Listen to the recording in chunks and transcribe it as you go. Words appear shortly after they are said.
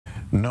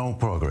No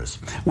progress.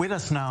 With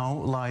us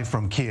now, live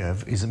from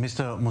Kiev, is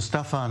Mr.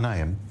 Mustafa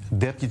Nayyem,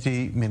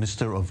 Deputy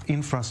Minister of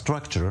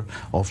Infrastructure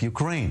of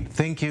Ukraine.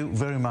 Thank you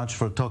very much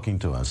for talking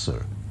to us,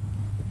 sir.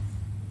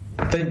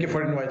 Thank you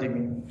for inviting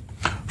me.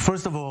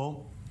 First of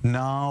all,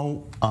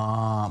 now,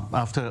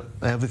 after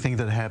everything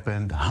that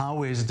happened,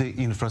 how is the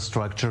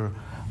infrastructure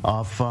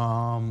of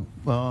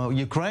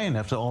Ukraine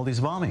after all these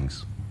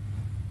bombings?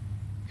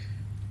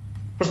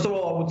 First of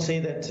all, I would say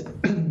that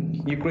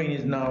Ukraine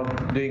is now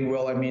doing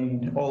well. I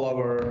mean, all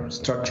our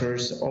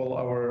structures, all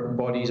our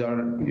bodies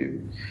are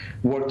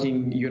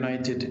working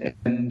united,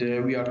 and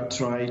we are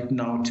trying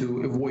now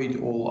to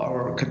avoid all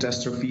our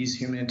catastrophes,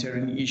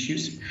 humanitarian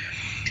issues.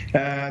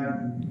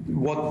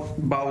 What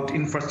about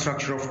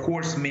infrastructure? Of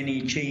course,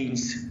 many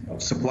chains,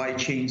 supply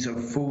chains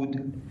of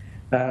food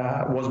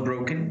was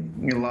broken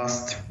in the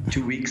last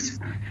 2 weeks.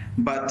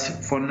 But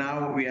for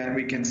now,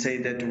 we can say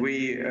that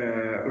we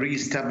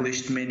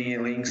re-established many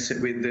links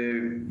with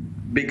the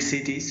big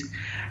cities.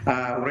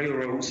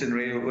 Railroads and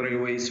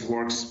railways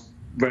works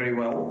very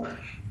well.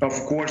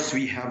 Of course,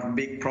 we have a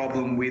big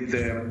problem with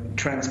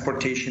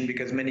transportation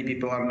because many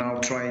people are now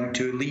trying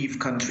to leave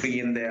country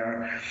and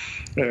they're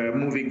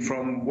moving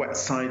from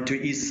west side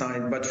to east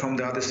side. But from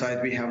the other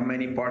side, we have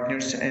many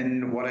partners.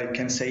 And what I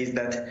can say is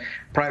that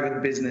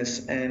private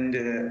business and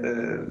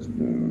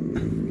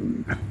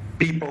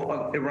people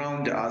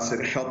around us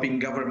are helping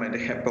government,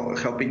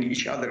 helping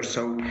each other.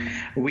 So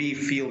we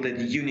feel that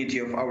the unity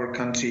of our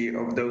country,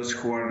 of those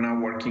who are now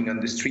working on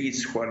the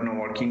streets, who are now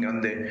working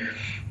on the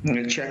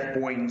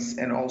checkpoints,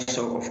 and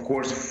also, of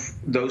course,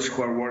 those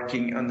who are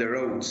working on the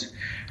roads.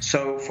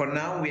 So for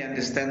now, we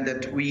understand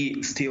that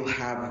we still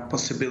have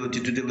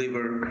possibility to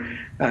deliver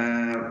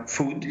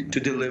food, to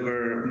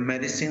deliver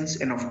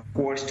medicines, and of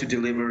course, to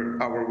deliver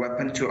our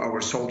weapon to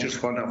our soldiers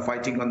who are now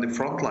fighting on the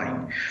front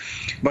line.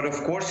 But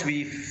of course,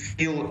 we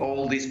feel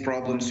all these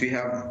problems we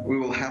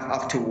will have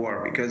after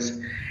war,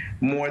 because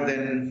more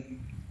than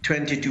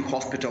 22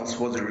 hospitals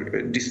was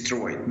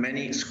destroyed,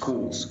 many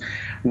schools,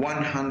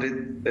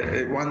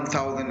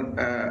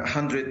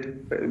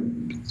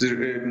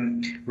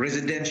 1,100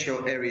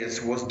 residential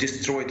areas was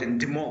destroyed and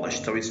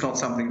demolished. So it's not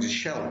something that's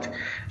shelled.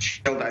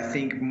 I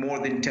think more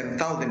than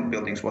 10,000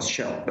 buildings was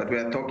shelled, but we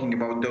are talking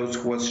about those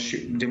who was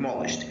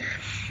demolished.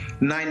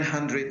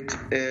 900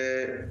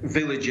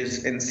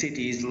 villages and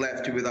cities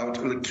left without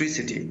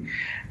electricity.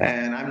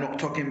 And I'm not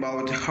talking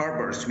about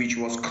harbors, which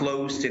was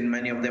closed and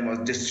many of them was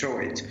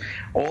destroyed.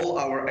 All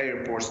our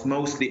airports,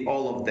 mostly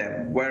all of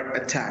them, were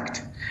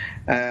attacked.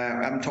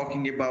 I'm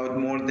talking about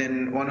more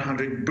than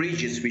 100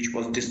 bridges which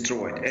was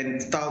destroyed,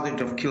 and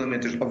thousands of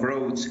kilometers of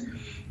roads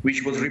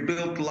which was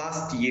rebuilt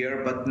last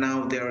year, but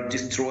now they are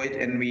destroyed,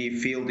 and we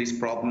feel these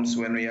problems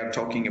when we are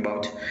talking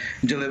about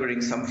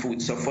delivering some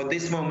food. So for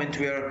this moment,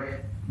 we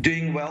are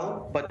doing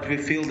well, but we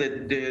feel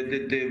that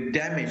the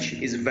damage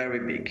is very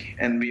big,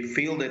 and we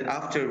feel that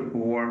after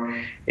war,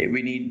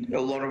 we need a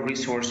lot of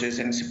resources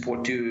and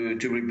support to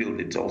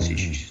rebuild it, all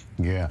issues.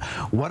 Yeah.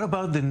 What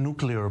about the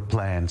nuclear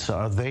plants?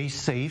 Are they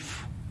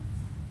safe?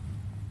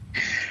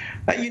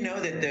 You know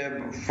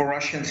that for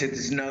Russians it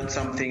is not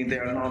something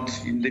they're not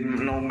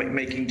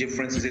making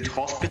difference. Is it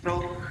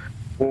hospital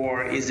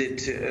or is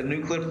it a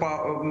nuclear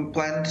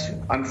plant?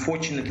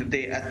 Unfortunately,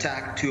 they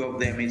attacked two of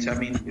them.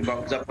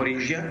 About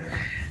Zaporizhia,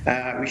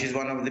 which is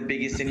one of the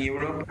biggest in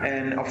Europe,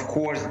 and of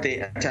course they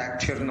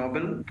attacked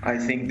Chernobyl. I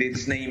think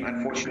this name,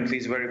 unfortunately,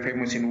 is very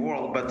famous in the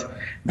world, but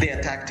they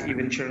attacked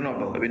even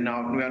Chernobyl. We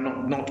are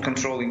not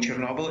controlling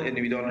Chernobyl, and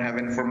we don't have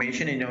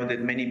information. You know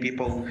that many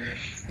people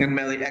and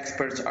many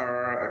experts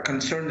are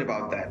concerned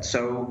about that.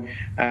 So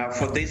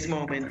for this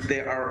moment,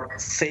 they are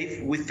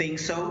safe. We think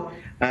so.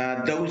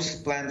 Those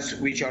plants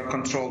which are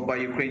controlled by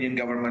Ukrainian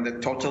government are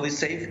totally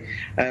safe.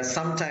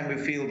 Sometimes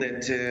we feel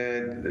that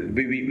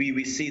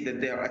we see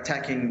that they are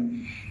attacking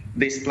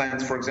these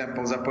plants. For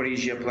example,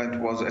 Zaporizhia plant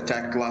was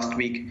attacked last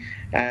week,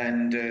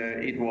 and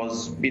it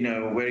was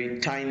very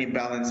tiny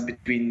balance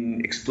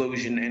between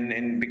explosion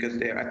and because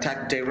they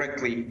attacked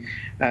directly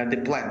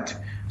the plant.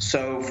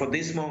 So for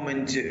this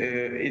moment,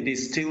 it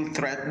is still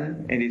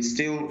threatened, and it's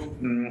still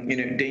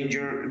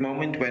danger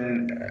moment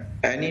when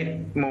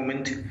any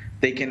moment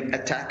they can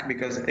attack,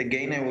 because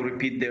again, I will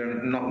repeat,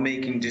 they're not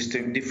making just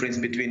a difference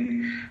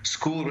between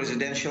school,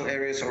 residential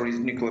areas, or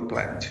nuclear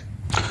plant.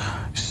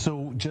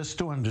 So just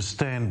to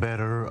understand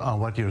better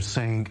what you're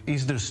saying,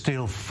 is there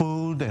still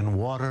food and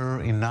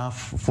water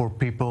enough for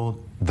people,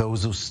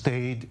 those who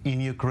stayed in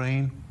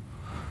Ukraine?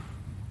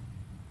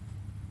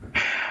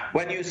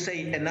 When you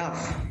say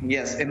enough,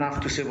 yes, enough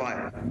to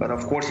survive. But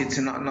of course, it's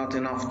not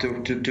enough to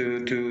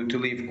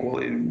live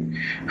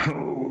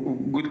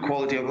good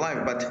quality of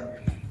life. But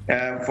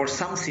For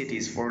some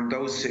cities, for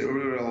those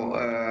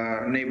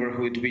rural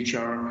neighborhoods which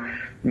are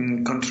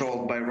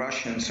controlled by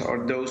Russians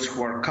or those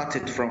who are cut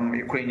it from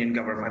Ukrainian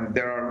government,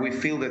 we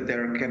feel that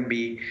there can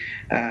be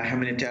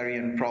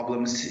humanitarian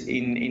problems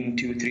in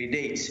 2-3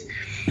 days.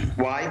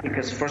 Why?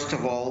 Because first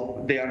of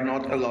all, they are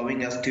not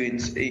allowing us to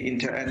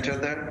enter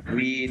there.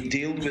 We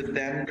dealt with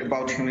them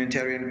about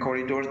humanitarian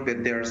corridors,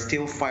 but they're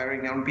still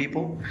firing on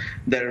people.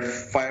 They're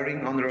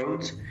firing on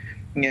roads.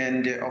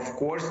 And of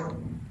course,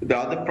 the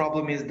other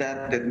problem is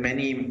that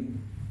many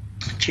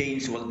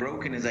chains was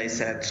broken, as I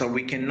said, so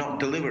we cannot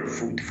deliver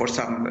food for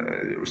some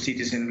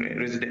cities and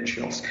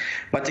residentials.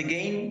 But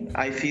again,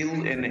 I feel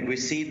and we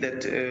see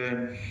that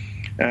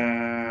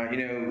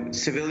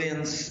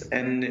civilians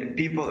and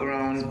people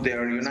around, they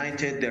are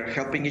united, they're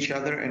helping each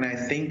other, and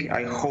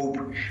I hope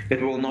that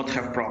we will not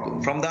have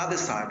problem. From the other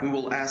side, we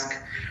will ask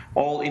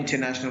all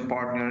international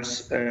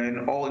partners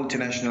and all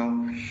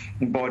international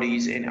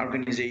bodies and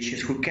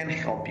organizations who can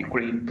help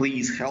Ukraine,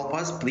 please help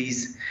us,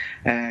 please.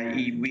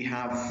 We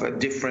have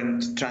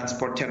different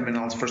transport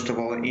terminals, first of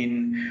all,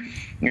 in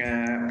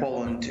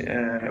Poland,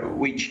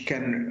 which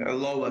can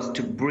allow us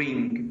to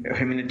bring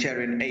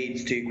humanitarian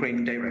aid to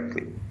Ukraine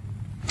directly.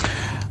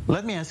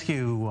 Let me ask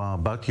you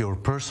about your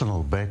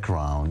personal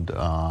background.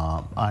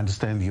 I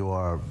understand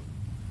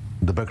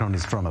the background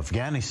is from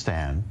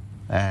Afghanistan,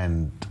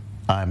 and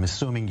I'm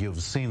assuming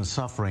you've seen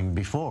suffering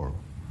before.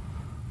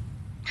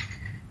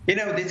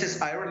 This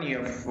is irony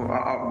of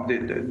the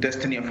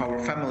destiny of our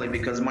family,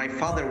 because my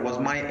father was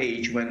my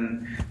age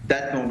when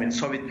that moment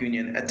Soviet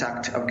Union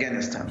attacked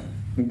Afghanistan.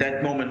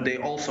 That moment they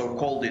also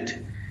called it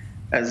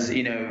as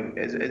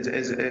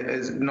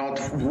not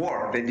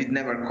war. They did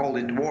never call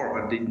it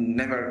war, but they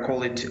never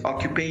call it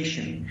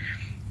occupation.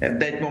 At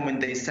that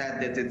moment they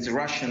said that it's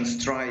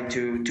Russians try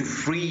to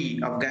free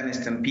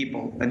Afghanistan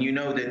people. And you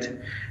know that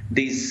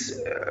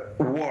this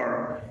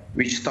war,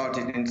 which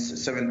started in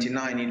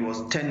 79, it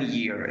was 10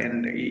 years,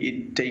 and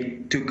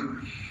it took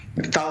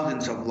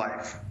thousands of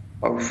lives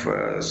of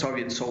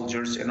Soviet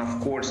soldiers, and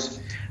of course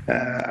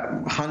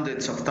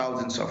hundreds of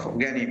thousands of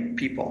Afghani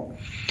people.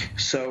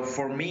 So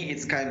for me,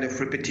 it's kind of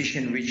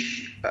repetition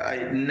which I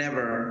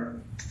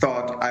never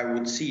thought I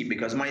would see,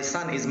 because my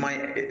son is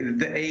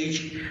the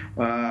age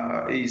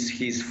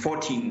he's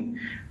 14,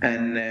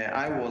 and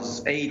I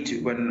was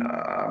 8 when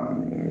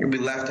we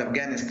left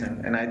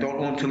Afghanistan, and I don't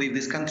want to leave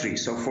this country.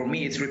 So for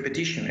me, it's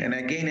repetition, and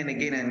again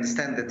I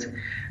understand that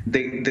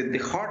the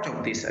heart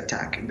of this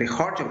attack, the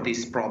heart of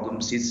these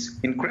problems is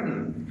in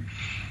Kremlin.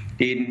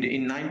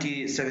 In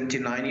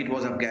 1979, it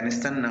was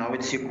Afghanistan. Now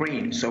it's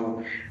Ukraine.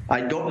 So I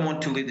don't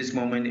want to leave this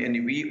moment.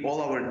 And we, all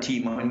our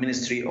team, our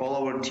ministry, all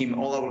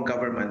our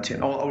government,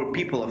 and all our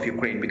people of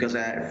Ukraine, because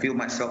I feel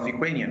myself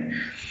Ukrainian,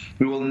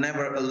 we will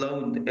never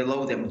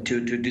allow them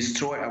to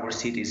destroy our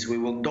cities. We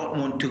don't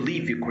want to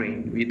leave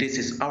Ukraine. This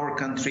is our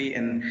country,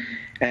 and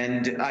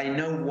I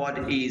know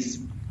what is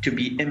to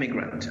be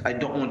immigrant. I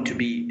don't want to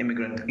be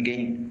immigrant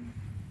again.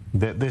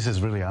 This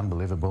is really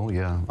unbelievable,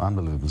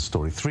 unbelievable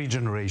story. 3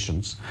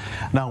 generations.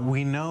 Now,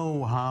 we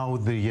know how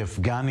the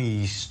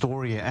Afghani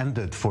story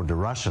ended for the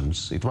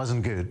Russians. It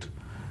wasn't good.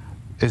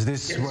 Is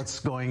this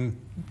what's going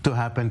to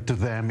happen to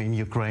them in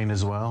Ukraine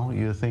as well,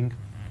 you think?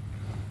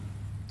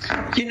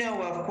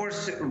 Of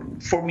course,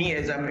 for me,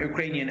 as I'm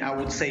Ukrainian, I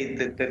would say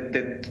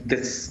that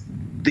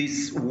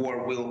this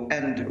war will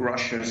end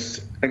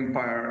Russia's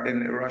empire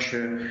and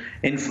Russia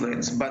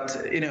influence. But,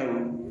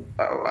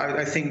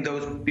 I think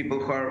those people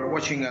who are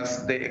watching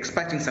us, they're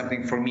expecting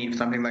something from me,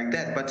 something like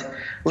that. But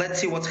let's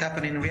see what's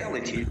happening in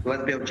reality.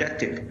 Let's be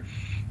objective.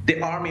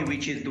 The army,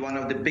 which is one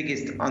of the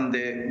biggest on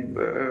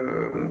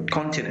the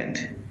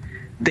continent,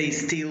 they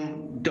still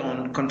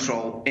don't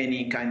control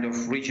any kind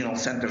of regional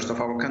centers of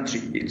our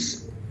country.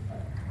 It's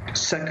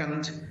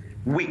second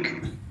week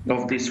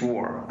of this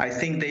war. I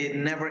think they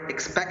never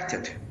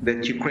expected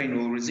that Ukraine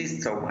will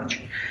resist so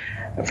much.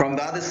 From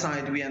the other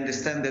side, we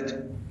understand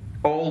that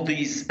all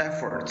these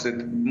efforts that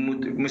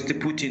Mr.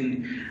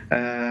 Putin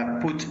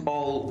put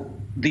all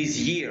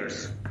these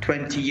years,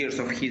 20 years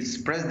of his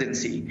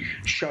presidency,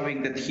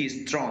 showing that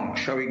he's strong,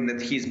 showing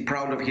that he's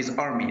proud of his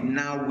army.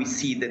 Now we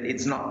see that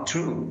it's not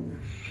true.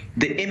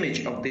 The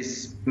image of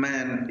this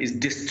man is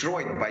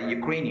destroyed by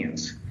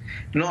Ukrainians.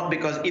 Not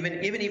because even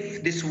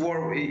if this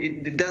war,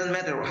 it doesn't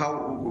matter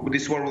how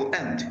this war will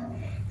end.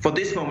 For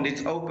this moment,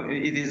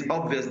 it is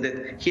obvious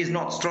that he is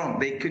not strong.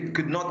 They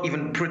could not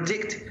even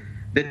predict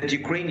that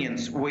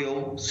Ukrainians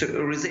will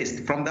resist.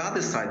 From the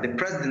other side, the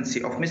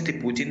presidency of Mr.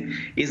 Putin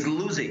is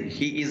losing.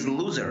 He is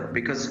loser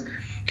because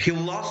he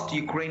lost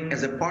Ukraine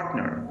as a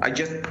partner.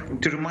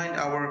 To remind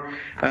our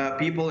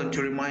people and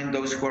to remind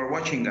those who are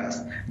watching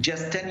us,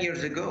 just 10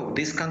 years ago,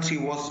 this country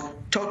was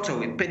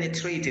totally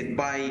penetrated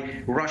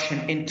by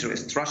Russian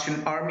interests.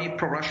 Russian army,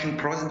 pro-Russian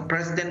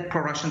president,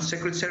 pro-Russian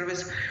secret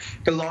service,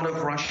 a lot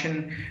of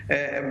Russian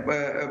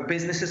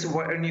businesses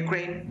were in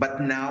Ukraine, but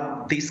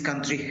now this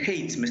country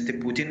hates Mr.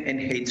 Putin and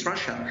hates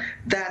Russia.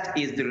 That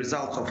is the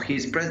result of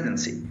his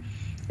presidency.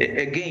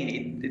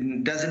 Again,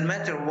 it doesn't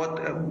matter what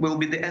will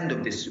be the end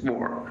of this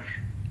war.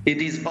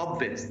 it is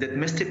obvious that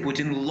Mr.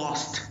 Putin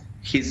lost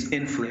his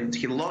influence.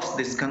 He lost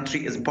this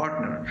country as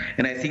partner.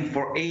 And I think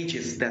for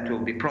ages that will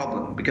be a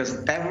problem,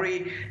 because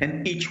every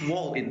and each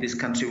wall in this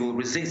country will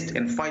resist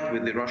and fight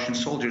with the Russian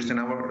soldiers in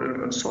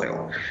our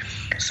soil.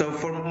 So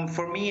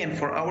for me and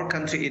for our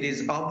country, it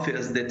is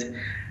obvious that,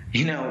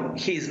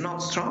 he is not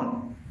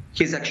strong.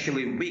 He's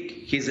actually weak.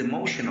 He's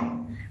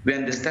emotional. We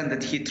understand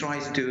that he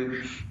tries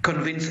to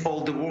convince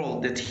all the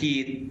world that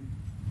he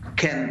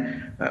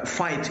can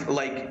fight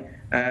like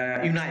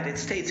United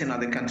States and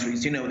other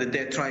countries, that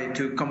they try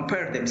to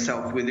compare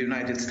themselves with the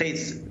United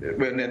States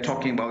when they're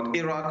talking about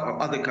Iraq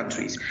or other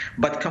countries.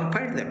 But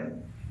compare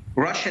them.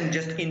 Russia,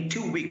 just in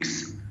 2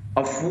 weeks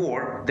of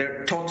war,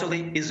 they're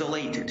totally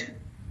isolated.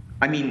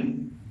 I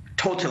mean,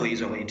 totally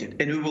isolated.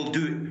 And we will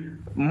do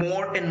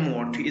more and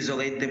more to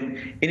isolate them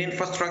in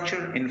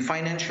infrastructure, in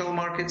financial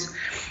markets,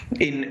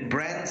 in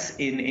brands,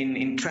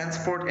 in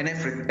transport, and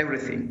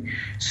everything.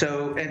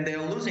 So, and they're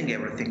losing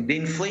everything. The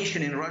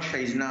inflation in Russia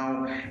is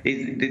now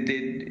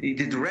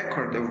the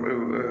record of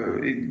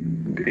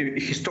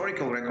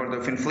historical record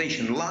of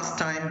inflation. Last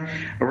time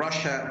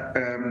Russia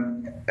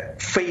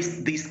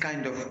faced this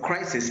kind of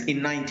crisis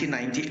in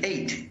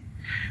 1998.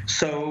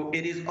 So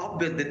it is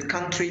obvious that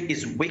country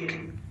is weak.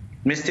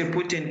 Mr.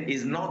 Putin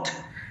is not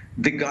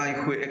the guy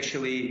who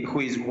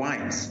is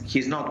wise.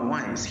 He's not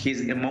wise.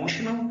 He's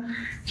emotional.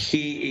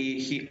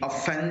 He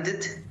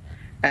offended,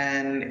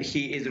 and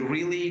he is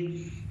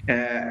really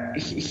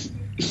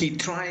he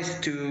tries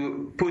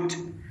to put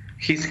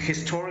his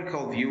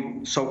historical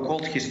view,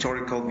 so-called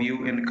historical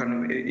view, in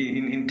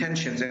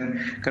intentions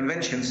and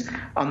conventions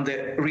on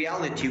the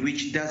reality,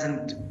 which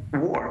doesn't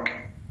work.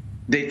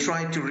 They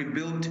try to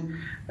rebuild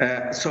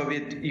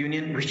Soviet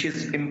Union, which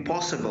is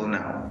impossible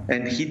now.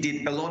 And he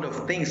did a lot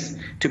of things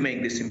to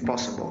make this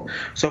impossible.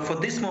 So for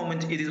this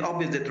moment, it is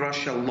obvious that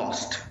Russia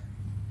lost.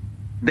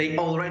 They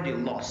already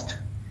lost.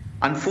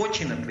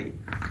 Unfortunately,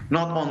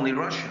 not only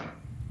Russia,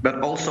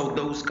 but also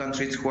those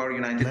countries who are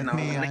united now.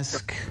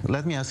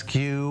 Let me ask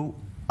you,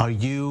 are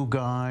you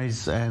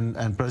guys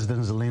and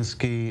President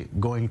Zelensky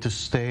going to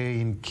stay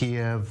in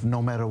Kiev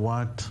no matter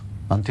what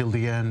until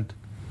the end?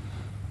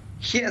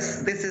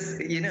 Yes, this is,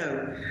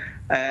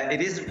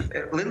 it is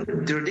a little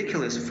bit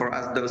ridiculous for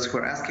us, those who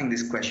are asking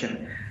this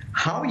question.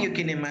 How you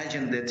can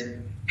imagine that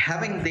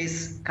having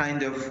this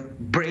kind of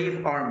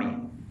brave army,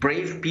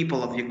 brave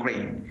people of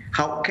Ukraine,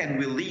 how can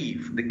we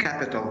leave the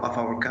capital of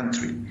our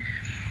country?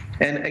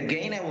 And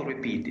again, I will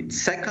repeat,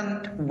 it's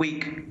second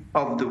week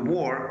of the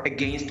war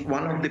against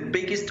one of the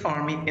biggest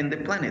army in the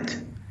planet.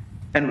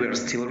 And we are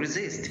still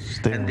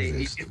resist. And it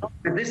is not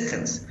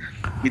resistance.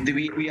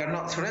 We are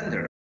not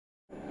surrender.